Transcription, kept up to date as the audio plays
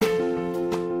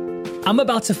I'm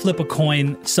about to flip a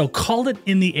coin, so call it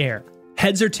in the air.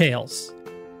 Heads or tails?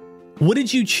 What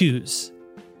did you choose?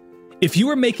 If you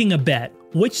were making a bet,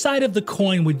 which side of the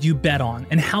coin would you bet on,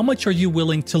 and how much are you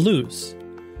willing to lose?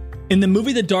 In the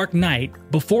movie The Dark Knight,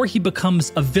 before he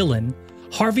becomes a villain,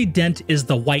 Harvey Dent is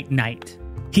the White Knight.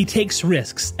 He takes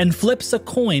risks and flips a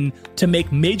coin to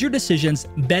make major decisions,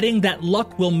 betting that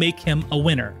luck will make him a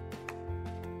winner.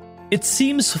 It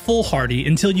seems foolhardy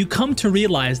until you come to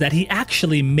realize that he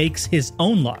actually makes his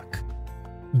own luck.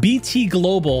 BT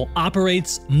Global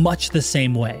operates much the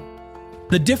same way.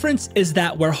 The difference is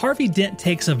that where Harvey Dent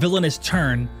takes a villainous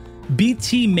turn,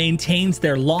 BT maintains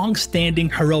their long-standing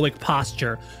heroic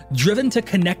posture, driven to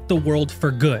connect the world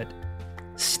for good.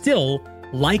 Still,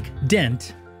 like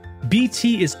Dent,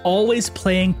 BT is always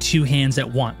playing two hands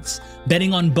at once,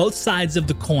 betting on both sides of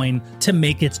the coin to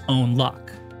make its own luck.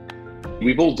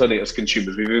 We've all done it as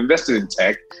consumers. We've invested in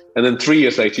tech, and then 3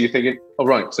 years later, you're thinking, oh,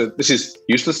 right, so this is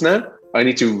useless now. I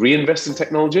need to reinvest in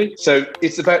technology. So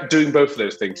it's about doing both of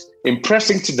those things,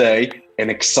 impressing today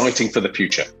and exciting for the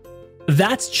future.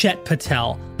 That's Chet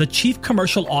Patel, the Chief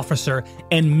Commercial Officer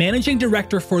and Managing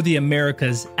Director for the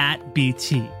Americas at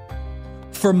BT.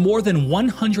 For more than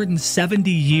 170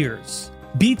 years,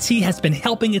 BT has been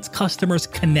helping its customers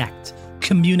connect,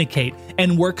 communicate,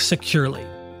 and work securely.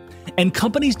 And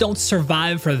companies don't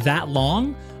survive for that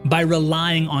long by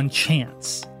relying on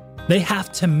chance. They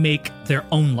have to make their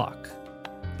own luck.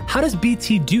 How does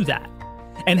BT do that?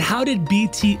 And how did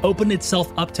BT open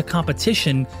itself up to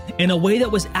competition in a way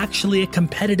that was actually a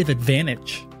competitive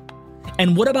advantage?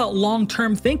 And what about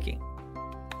long-term thinking?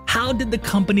 How did the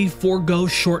company forego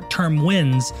short-term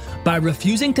wins by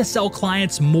refusing to sell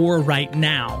clients more right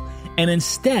now and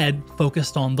instead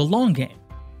focused on the long game?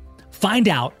 Find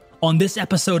out on this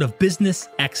episode of Business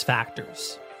X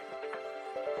Factors.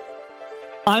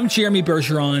 I'm Jeremy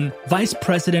Bergeron, Vice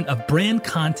President of Brand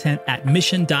Content at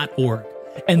Mission.org,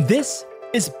 and this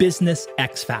is Business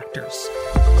X Factors.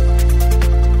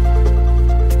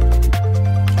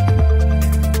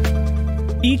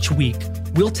 Each week,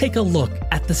 we'll take a look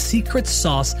at the secret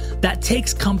sauce that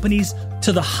takes companies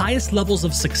to the highest levels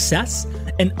of success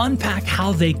and unpack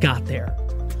how they got there.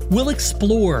 We'll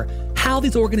explore how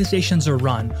these organizations are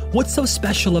run, what's so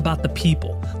special about the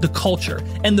people, the culture,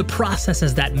 and the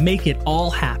processes that make it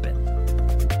all happen.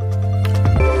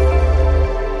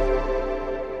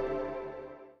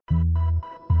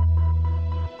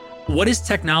 What is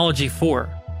technology for?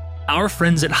 Our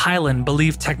friends at Hyland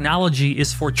believe technology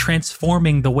is for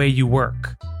transforming the way you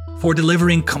work, for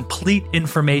delivering complete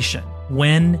information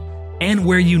when and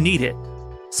where you need it,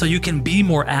 so you can be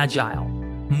more agile,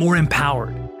 more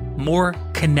empowered, more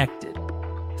connected.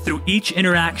 Through each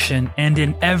interaction and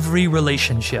in every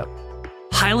relationship,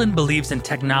 Hyland believes in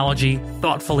technology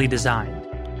thoughtfully designed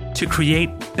to create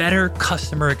better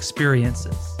customer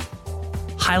experiences.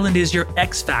 Hyland is your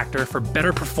X factor for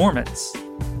better performance.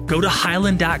 Go to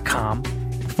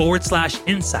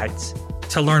hyland.com/insights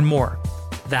to learn more.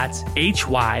 That's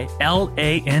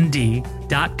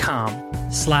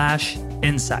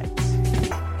hyland.com/insights.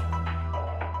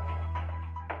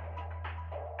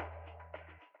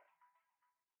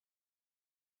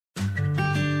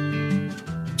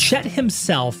 Chet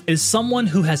himself is someone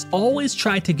who has always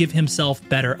tried to give himself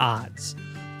better odds.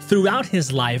 Throughout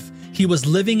his life, he was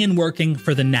living and working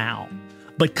for the now,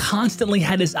 but constantly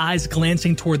had his eyes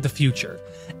glancing toward the future.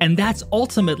 And that's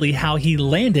ultimately how he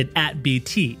landed at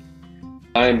BT.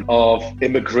 I'm of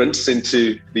immigrants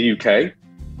into the UK,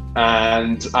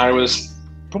 and I was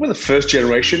probably the first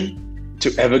generation to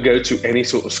ever go to any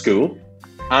sort of school.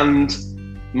 And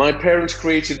my parents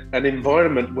created an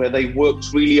environment where they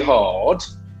worked really hard.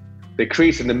 They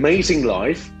created an amazing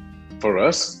life for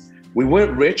us. We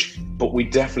weren't rich, but we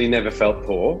definitely never felt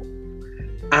poor.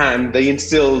 And they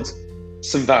instilled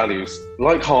some values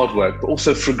like hard work, but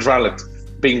also frugality,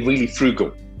 being really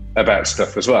frugal about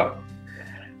stuff as well.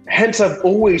 Hence, I've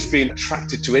always been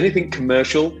attracted to anything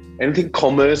commercial, anything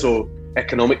commerce or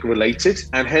economic related.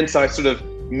 And hence I sort of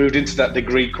moved into that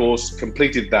degree course,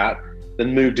 completed that,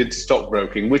 then moved into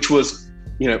stockbroking, which was,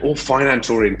 all finance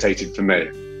orientated for me.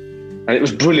 And it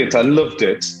was brilliant. I loved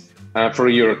it for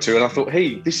a year or two. And I thought,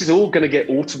 hey, this is all going to get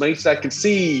automated. I can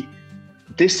see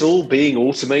this all being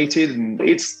automated, and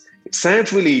it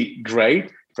sounds really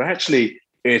great, but actually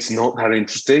it's not that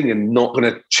interesting and not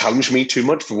going to challenge me too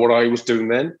much for what I was doing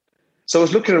then. So I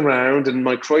was looking around, and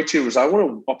my criteria was I want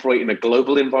to operate in a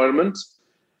global environment.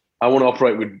 I want to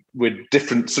operate with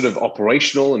different sort of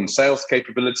operational and sales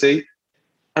capability.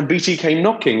 And BT came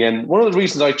knocking. And one of the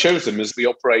reasons I chose them is we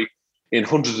operate in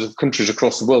hundreds of countries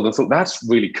across the world. I thought, that's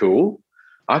really cool.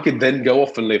 I could then go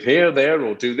off and live here, there,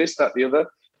 or do this, that, the other.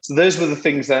 So those were the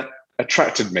things that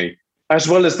attracted me, as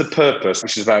well as the purpose,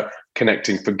 which is about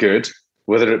connecting for good,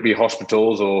 whether it be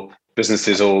hospitals or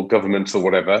businesses or governments or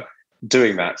whatever,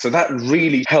 doing that. So that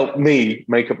really helped me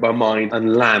make up my mind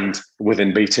and land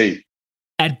within BT.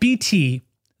 At BT,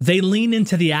 they lean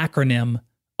into the acronym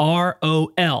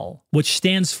ROL, which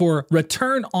stands for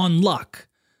Return on Luck,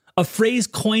 a phrase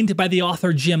coined by the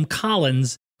author Jim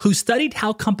Collins, who studied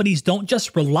how companies don't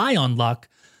just rely on luck,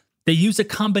 they use a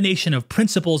combination of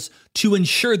principles to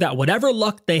ensure that whatever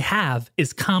luck they have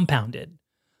is compounded.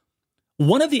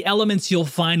 One of the elements you'll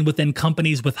find within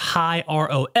companies with high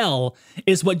ROL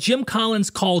is what Jim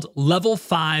Collins called Level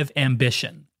 5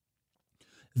 ambition.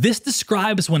 This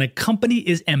describes when a company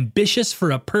is ambitious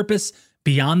for a purpose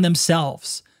beyond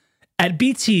themselves. At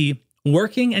BT,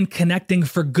 working and connecting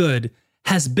for good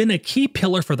has been a key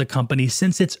pillar for the company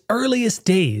since its earliest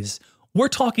days. We're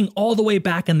talking all the way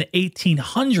back in the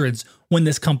 1800s when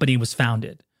this company was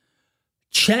founded.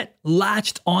 Chet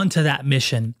latched onto that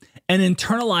mission and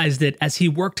internalized it as he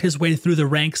worked his way through the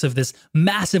ranks of this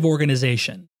massive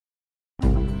organization.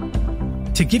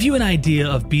 To give you an idea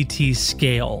of BT's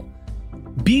scale,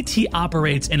 BT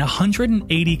operates in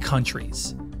 180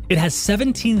 countries. It has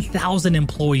 17,000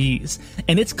 employees,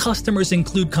 and its customers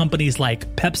include companies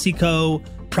like PepsiCo,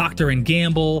 Procter &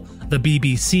 Gamble, the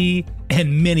BBC,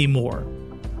 and many more,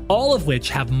 all of which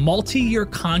have multi-year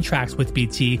contracts with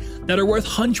BT that are worth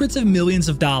hundreds of millions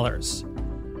of dollars.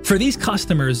 For these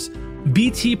customers,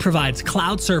 BT provides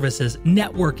cloud services,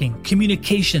 networking,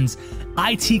 communications,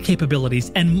 IT capabilities,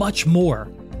 and much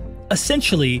more.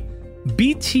 Essentially,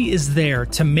 BT is there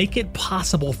to make it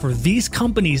possible for these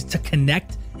companies to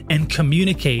connect and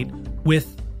communicate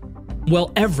with,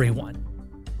 well, everyone.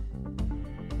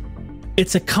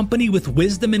 It's a company with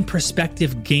wisdom and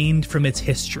perspective gained from its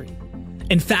history.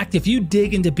 In fact, if you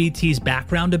dig into BT's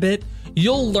background a bit,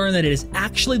 you'll learn that it is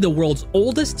actually the world's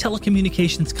oldest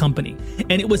telecommunications company,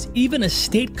 and it was even a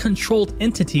state-controlled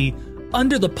entity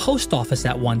under the post office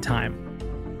at one time.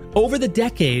 Over the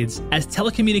decades, as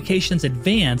telecommunications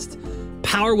advanced,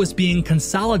 power was being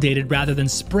consolidated rather than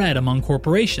spread among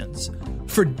corporations.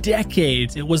 For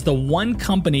decades, it was the one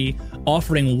company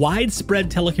offering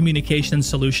widespread telecommunications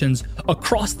solutions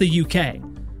across the UK.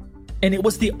 And it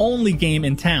was the only game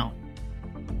in town.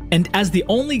 And as the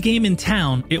only game in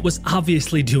town, it was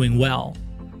obviously doing well.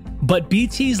 But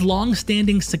BT's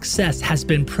long-standing success has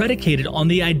been predicated on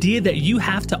the idea that you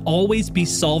have to always be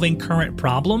solving current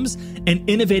problems and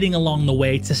innovating along the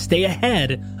way to stay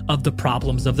ahead of the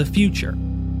problems of the future.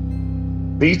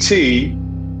 BT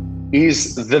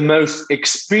is the most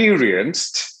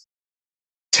experienced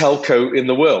telco in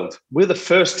the world. We're the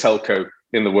first telco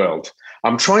in the world.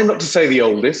 I'm trying not to say the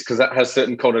oldest because that has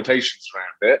certain connotations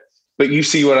around it, but you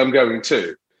see what I'm going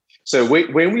to. So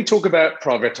when we talk about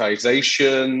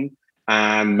privatization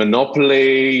and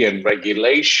monopoly and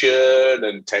regulation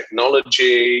and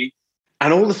technology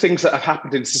and all the things that have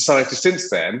happened in society since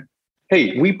then,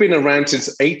 hey, we've been around since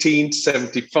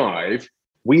 1875.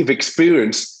 We've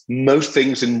experienced most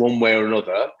things in one way or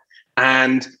another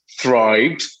and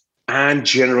thrived and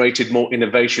generated more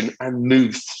innovation and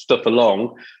moved stuff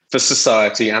along for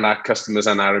society and our customers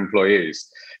and our employees.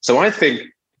 So I think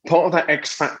part of that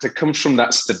X factor comes from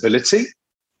that stability,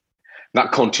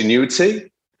 that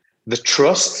continuity, the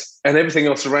trust, and everything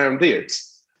else around it.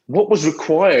 What was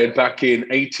required back in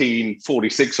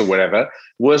 1846 or whatever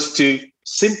was to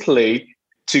simply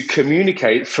to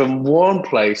communicate from one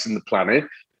place in the planet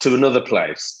to another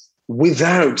place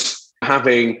without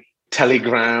having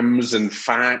telegrams and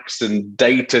fax and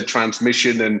data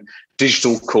transmission and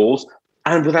digital calls,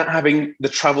 and without having the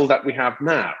travel that we have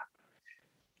now.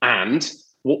 And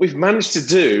what we've managed to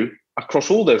do across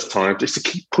all those times is to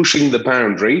keep pushing the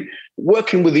boundary,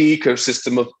 working with the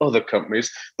ecosystem of other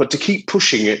companies, but to keep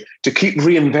pushing it, to keep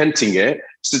reinventing it,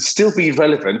 to still be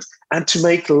relevant and to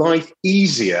make life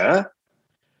easier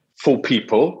for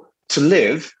people to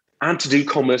live and to do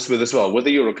commerce with as well. Whether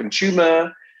you're a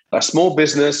consumer, a small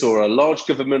business, or a large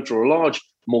government or a large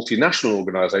multinational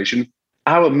organization,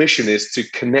 our mission is to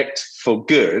connect for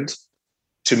good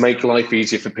to make life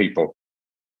easier for people.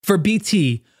 For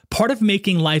BT, part of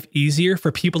making life easier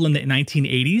for people in the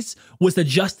 1980s was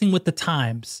adjusting with the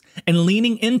times and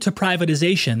leaning into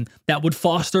privatization that would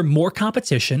foster more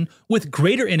competition with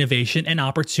greater innovation and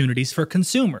opportunities for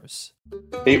consumers.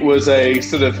 It was a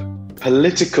sort of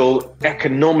political,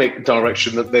 economic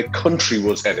direction that the country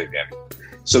was heading in.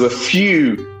 So a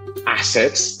few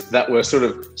assets that were sort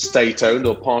of state-owned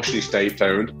or partially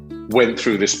state-owned went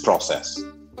through this process.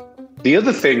 The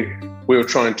other thing we were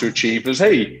trying to achieve was,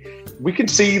 hey, we can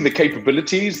see the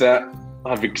capabilities that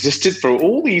have existed for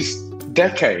all these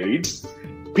decades,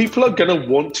 people are going to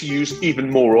want to use even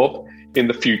more of in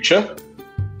the future.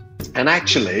 And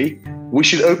actually, we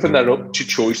should open that up to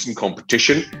choice and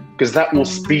competition, because that will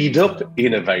speed up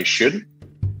innovation.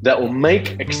 That will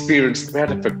make experience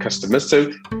better for customers.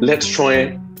 So let's try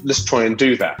and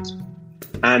do that.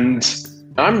 And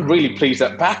I'm really pleased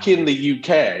that back in the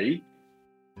UK,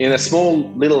 in a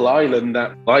small little island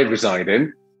that I reside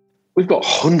in, we've got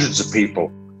hundreds of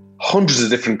people, hundreds of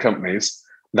different companies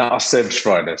that are service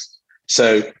providers.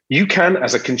 So you can,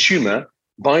 as a consumer,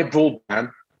 buy broadband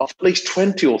of at least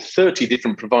 20 or 30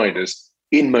 different providers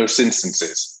in most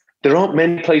instances. There aren't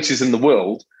many places in the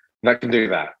world that can do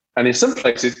that. And in some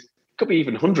places, it could be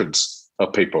even hundreds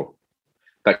of people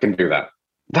that can do that.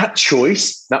 That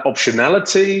choice, that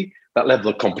optionality, that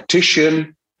level of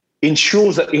competition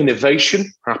ensures that innovation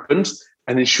happens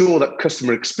and ensure that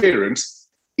customer experience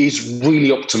is really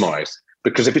optimized.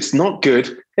 Because if it's not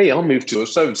good, hey, I'll move to a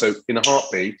so-and-so in a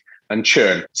heartbeat and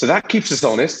churn. So that keeps us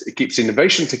honest. It keeps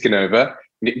innovation ticking over.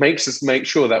 And it makes us make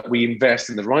sure that we invest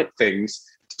in the right things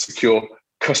to secure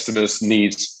customers'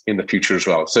 needs in the future as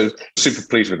well. So super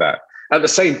pleased with that. At the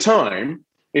same time,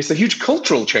 it's a huge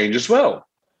cultural change as well.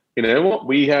 You know what?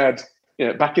 We had,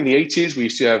 back in the 80s, we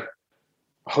used to have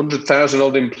 100,000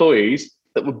 odd employees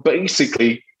that were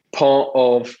basically part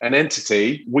of an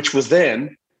entity which was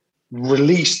then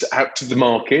released out to the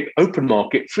market, open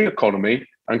market, free economy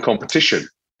and competition.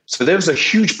 So there was a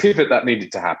huge pivot that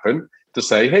needed to happen to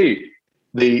say, hey,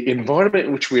 the environment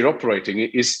in which we're operating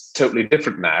is totally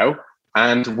different now.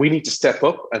 And we need to step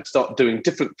up and start doing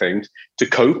different things to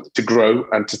cope, to grow,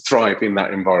 and to thrive in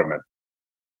that environment.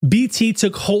 BT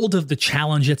took hold of the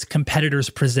challenge its competitors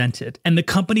presented, and the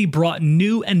company brought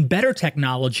new and better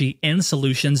technology and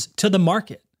solutions to the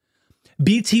market.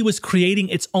 BT was creating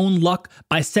its own luck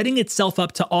by setting itself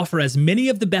up to offer as many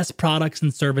of the best products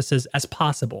and services as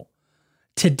possible.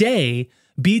 Today,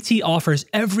 BT offers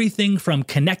everything from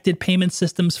connected payment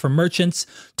systems for merchants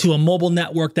to a mobile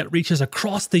network that reaches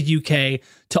across the UK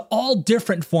to all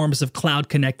different forms of cloud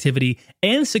connectivity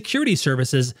and security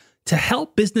services to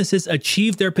help businesses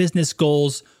achieve their business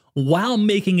goals while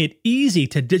making it easy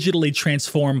to digitally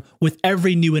transform with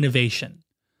every new innovation.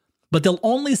 But they'll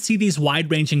only see these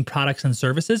wide-ranging products and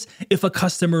services if a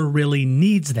customer really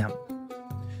needs them.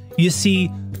 You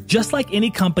see, just like any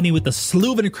company with a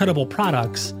slew of incredible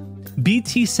products,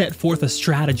 BT set forth a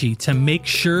strategy to make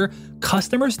sure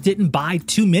customers didn't buy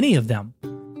too many of them.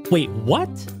 Wait, what?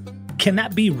 Can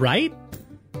that be right?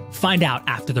 Find out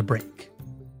after the break.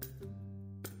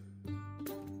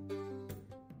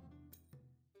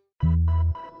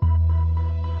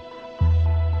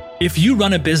 If you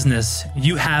run a business,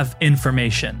 you have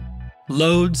information.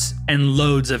 Loads and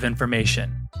loads of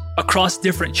information. Across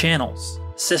different channels,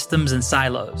 systems, and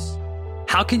silos.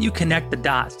 How can you connect the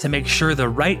dots to make sure the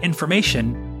right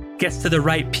information gets to the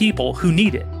right people who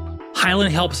need it?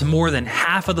 Hyland helps more than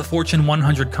half of the Fortune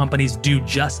 100 companies do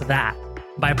just that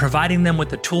by providing them with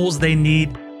the tools they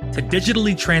need to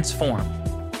digitally transform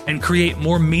and create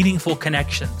more meaningful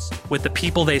connections with the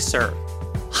people they serve.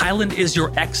 Hyland is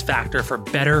your X factor for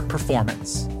better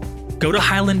performance. Go to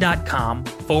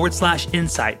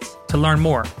hyland.com/insights to learn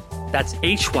more. That's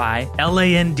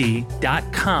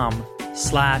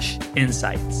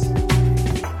hyland.com/insights.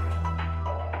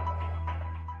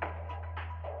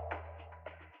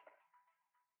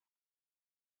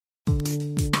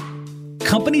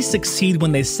 Companies succeed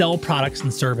when they sell products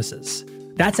and services.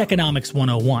 That's Economics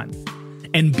 101.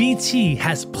 And BT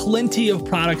has plenty of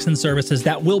products and services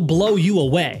that will blow you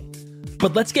away.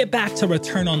 But let's get back to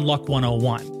Return on Luck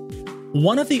 101.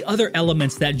 One of the other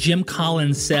elements that Jim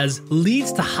Collins says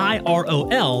leads to high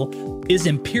ROL is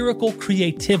empirical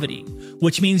creativity,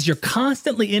 which means you're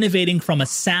constantly innovating from a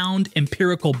sound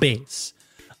empirical base.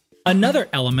 Another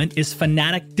element is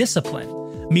fanatic discipline,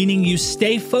 meaning you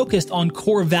stay focused on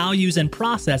core values and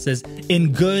processes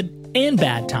in good and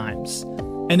bad times.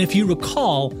 And if you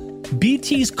recall,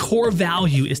 BT's core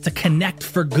value is to connect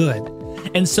for good.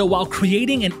 And so while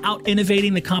creating and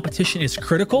out-innovating the competition is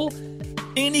critical,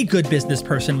 any good business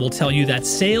person will tell you that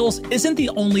sales isn't the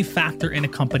only factor in a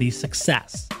company's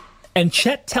success. And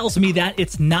Chet tells me that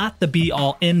it's not the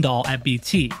be-all, end-all at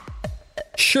BT.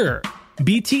 Sure,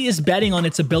 BT is betting on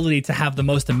its ability to have the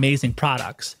most amazing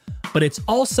products, but it's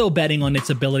also betting on its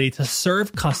ability to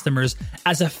serve customers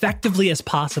as effectively as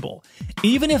possible,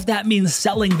 even if that means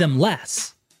selling them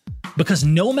less. Because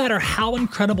no matter how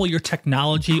incredible your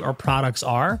technology or products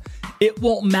are, it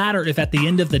won't matter if at the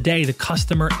end of the day the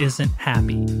customer isn't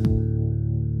happy.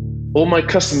 All my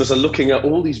customers are looking at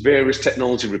all these various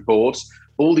technology reports,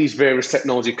 all these various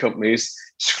technology companies,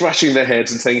 scratching their heads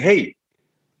and saying, hey,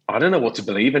 I don't know what to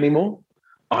believe anymore.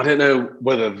 I don't know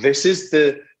whether this is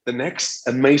the next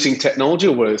amazing technology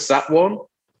or whether it's that one,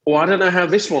 or I don't know how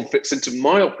this one fits into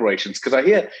my operations, because I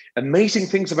hear amazing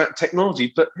things about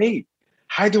technology, but hey,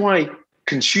 how do I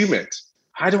consume it?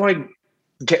 How do I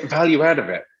get value out of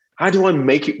it? How do I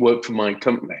make it work for my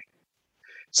company?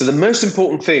 So the most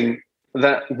important thing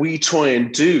that we try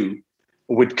and do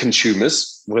with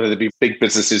consumers, whether they be big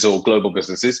businesses or global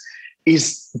businesses,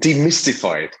 is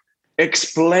demystify it.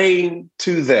 Explain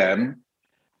to them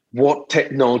what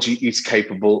technology is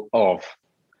capable of.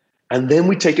 And then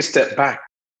we take a step back.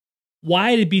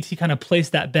 Why did BT kind of place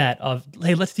that bet of,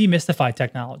 hey, let's demystify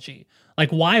technology? Like,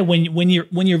 why, when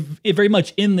you're very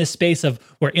much in this space of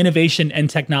where innovation and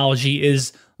technology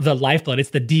is the lifeblood,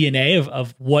 it's the DNA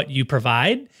of what you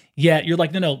provide, yet you're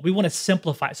like, no, we want to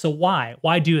simplify. So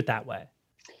why do it that way?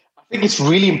 I think it's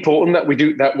really important that we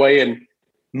do it that way. And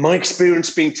my experience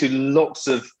being to lots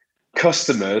of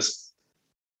customers,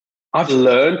 I've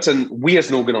learned, and we as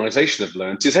an organization have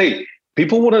learned, is, hey,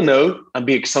 people want to know and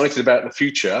be excited about the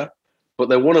future, but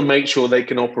they want to make sure they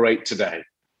can operate today.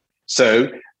 So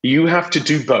you have to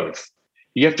do both.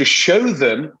 You have to show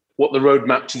them what the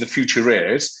roadmap to the future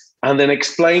is, and then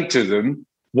explain to them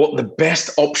what the best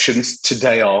options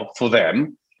today are for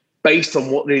them based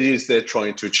on what it is they're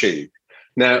trying to achieve.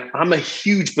 Now, I'm a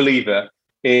huge believer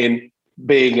in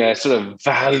being a sort of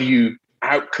value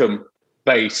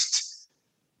outcome-based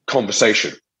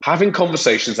conversation, having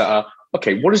conversations that are,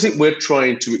 okay, what is it we're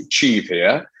trying to achieve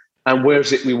here? And where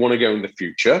is it we want to go in the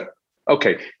future?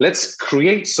 Okay, let's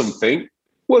create something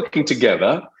working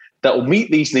together that will meet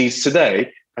these needs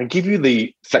today and give you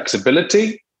the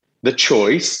flexibility, the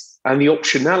choice, and the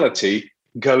optionality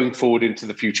going forward into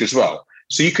the future as well.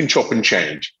 So you can chop and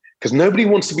change, because nobody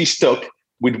wants to be stuck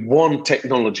with one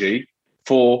technology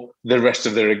for the rest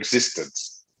of their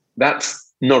existence.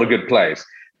 That's not a good place.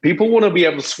 People want to be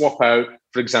able to swap out,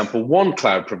 for example, one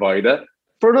cloud provider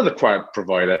for another cloud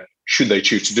provider, should they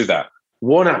choose to do that.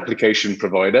 One application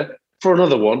provider for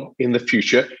another one in the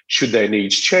future, should their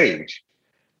needs change.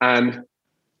 And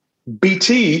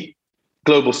BT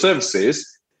Global Services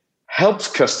helps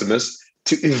customers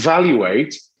to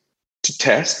evaluate, to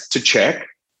test, to check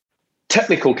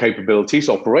technical capabilities,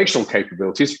 operational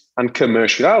capabilities, and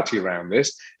commerciality around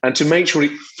this, and to make sure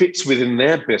it fits within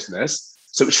their business.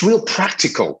 So it's real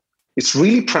practical. It's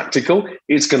really practical.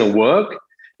 It's going to work.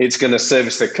 It's going to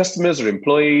service their customers or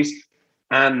employees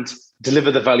and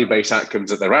deliver the value-based outcomes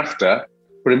that they're after.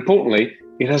 But importantly,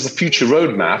 it has a future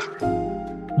roadmap.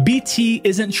 BT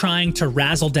isn't trying to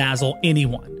razzle-dazzle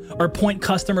anyone or point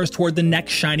customers toward the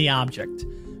next shiny object.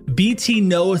 BT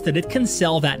knows that it can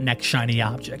sell that next shiny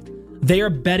object. They are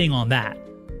betting on that.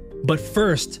 But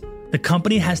first, the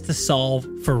company has to solve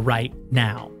for right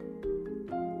now.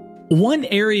 One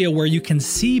area where you can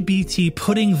see BT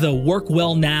putting the work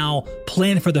well now,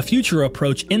 plan for the future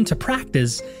approach into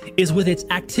practice is with its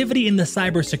activity in the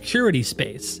cybersecurity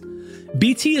space.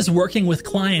 BT is working with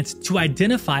clients to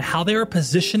identify how they are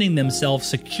positioning themselves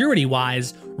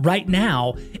security-wise right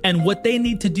now and what they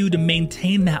need to do to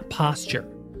maintain that posture.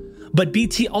 But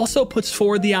BT also puts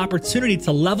forward the opportunity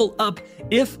to level up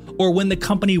if or when the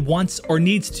company wants or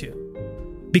needs to.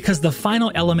 Because the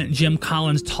final element Jim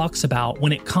Collins talks about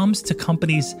when it comes to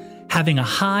companies having a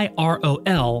high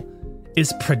ROL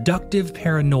is productive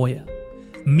paranoia,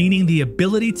 meaning the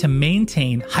ability to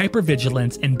maintain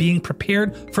hypervigilance and being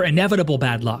prepared for inevitable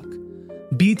bad luck.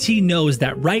 BT knows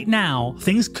that right now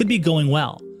things could be going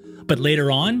well, but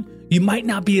later on, you might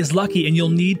not be as lucky and you'll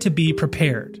need to be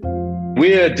prepared.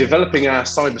 We're developing our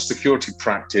cybersecurity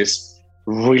practice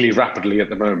really rapidly at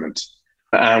the moment.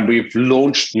 And we've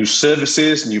launched new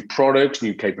services, new products,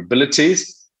 new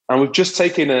capabilities. And we've just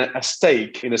taken a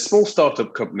stake in a small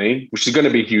startup company, which is going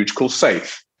to be huge, called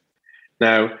Safe.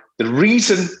 Now, the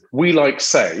reason we like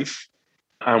Safe,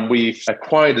 and we've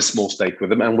acquired a small stake with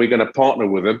them, and we're going to partner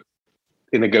with them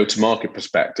in a go-to-market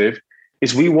perspective,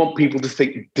 is we want people to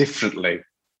think differently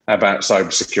about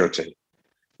cybersecurity.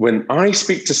 When I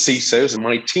speak to CISOs and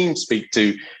my team speak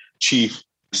to chief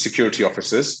security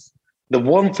officers, the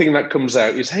one thing that comes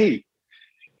out is, hey,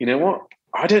 you know what?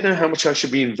 I don't know how much I should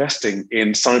be investing in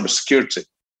cybersecurity.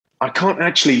 I can't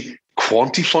actually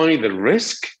quantify the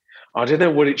risk. I don't know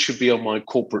what it should be on my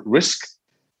corporate risk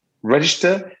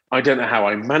register. I don't know how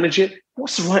I manage it.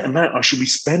 What's the right amount I should be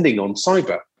spending on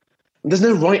cyber? And there's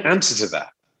no right answer to that.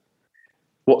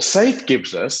 What Safe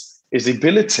gives us is the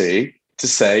ability to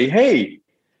say, hey,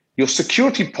 your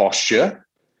security posture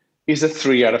is a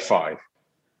 3 out of 5,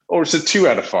 or it's a 2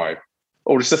 out of 5,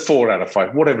 or it's a 4 out of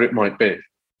 5, whatever it might be.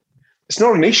 It's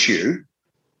not an issue.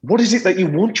 What is it that you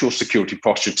want your security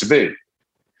posture to be?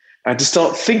 and to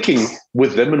start thinking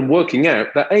with them and working out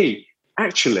that, hey,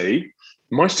 actually,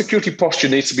 my security posture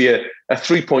needs to be a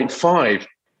 3.5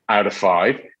 out of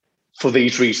 5 for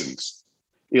these reasons.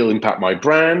 It'll impact my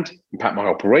brand, impact my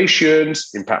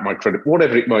operations, impact my credit,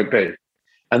 whatever it might be.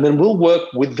 And then we'll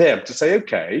work with them to say,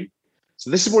 okay, so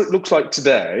this is what it looks like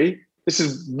today. This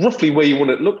is roughly where you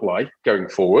want it to look like going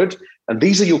forward. And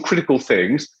these are your critical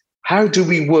things. How do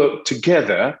we work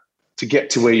together to get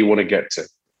to where you want to get to?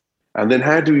 And then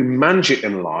how do we manage it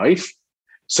in life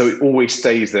so it always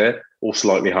stays there or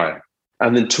slightly higher?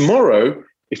 And then tomorrow,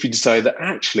 if you decide that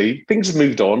actually things have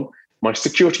moved on, my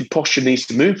security posture needs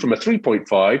to move from a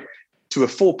 3.5 to a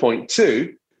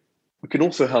 4.2, we can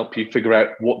also help you figure out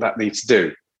what that needs to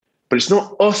do. But it's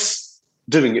not us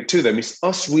doing it to them. It's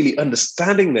us really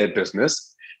understanding their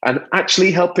business and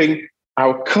actually helping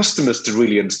our customers to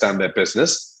really understand their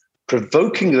business,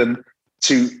 provoking them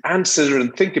to answer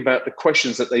and think about the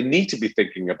questions that they need to be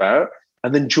thinking about,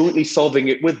 and then jointly solving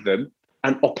it with them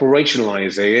and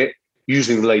operationalizing it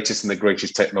using the latest and the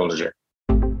greatest technology.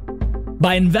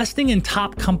 By investing in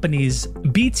top companies,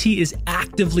 BT is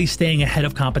actively staying ahead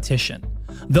of competition.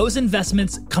 Those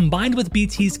investments, combined with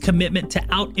BT's commitment to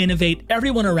out-innovate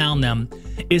everyone around them,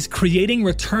 is creating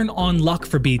return on luck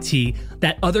for BT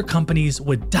that other companies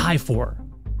would die for.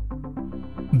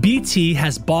 BT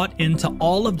has bought into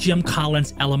all of Jim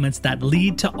Collins' elements that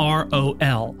lead to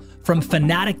ROL, from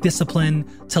fanatic discipline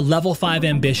to level 5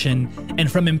 ambition,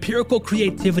 and from empirical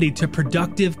creativity to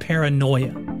productive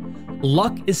paranoia.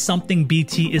 Luck is something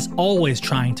BT is always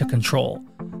trying to control.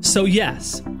 So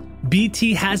yes,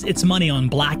 BT has its money on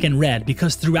black and red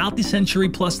because throughout the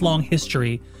century-plus long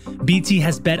history, BT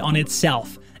has bet on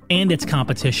itself and its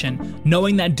competition,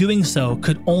 knowing that doing so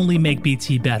could only make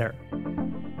BT better.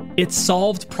 It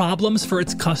solved problems for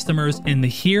its customers in the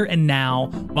here and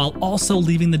now while also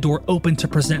leaving the door open to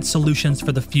present solutions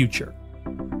for the future.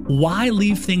 Why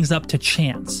leave things up to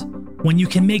chance when you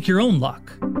can make your own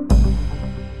luck?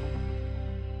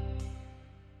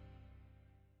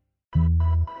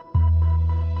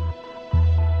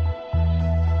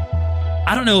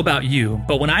 I don't know about you,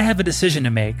 but when I have a decision to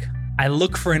make, I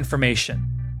look for information.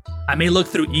 I may look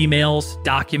through emails,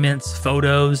 documents,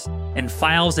 photos, and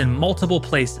files in multiple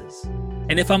places.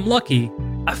 And if I'm lucky,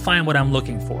 I find what I'm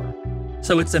looking for.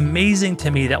 So it's amazing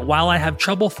to me that while I have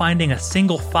trouble finding a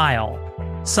single file,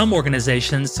 some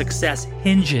organizations' success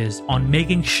hinges on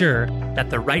making sure that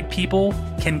the right people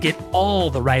can get all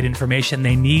the right information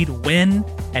they need when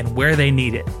and where they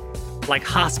need it. Like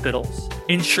hospitals,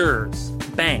 insurers,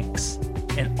 banks,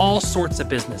 and all sorts of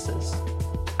businesses.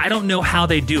 I don't know how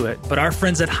they do it, but our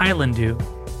friends at Hyland do.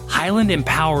 Hyland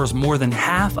empowers more than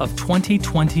half of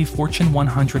 2020 Fortune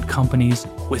 100 companies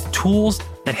with tools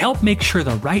that help make sure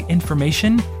the right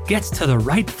information gets to the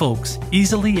right folks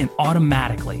easily and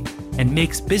automatically, and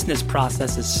makes business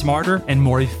processes smarter and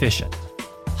more efficient.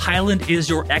 Hyland is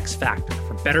your X factor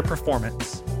for better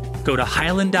performance. Go to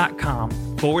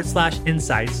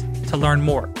hyland.com/insights to learn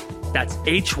more. That's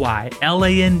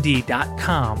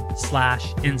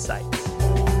hyland.com/insights.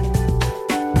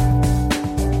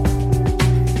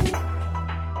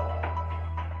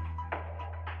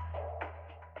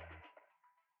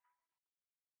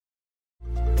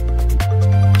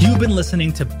 You've been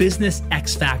listening to Business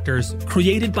X Factors,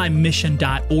 created by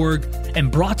Mission.org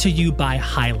and brought to you by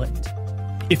Hyland.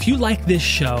 If you like this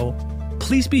show,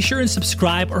 please be sure and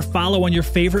subscribe or follow on your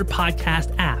favorite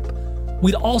podcast app.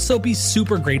 We'd also be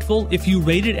super grateful if you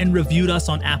rated and reviewed us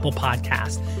on Apple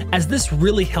Podcasts, as this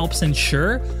really helps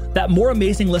ensure that more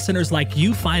amazing listeners like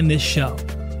you find this show.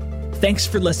 Thanks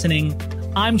for listening.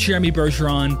 I'm Jeremy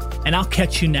Bergeron, and I'll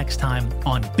catch you next time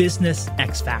on Business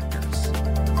X Factors.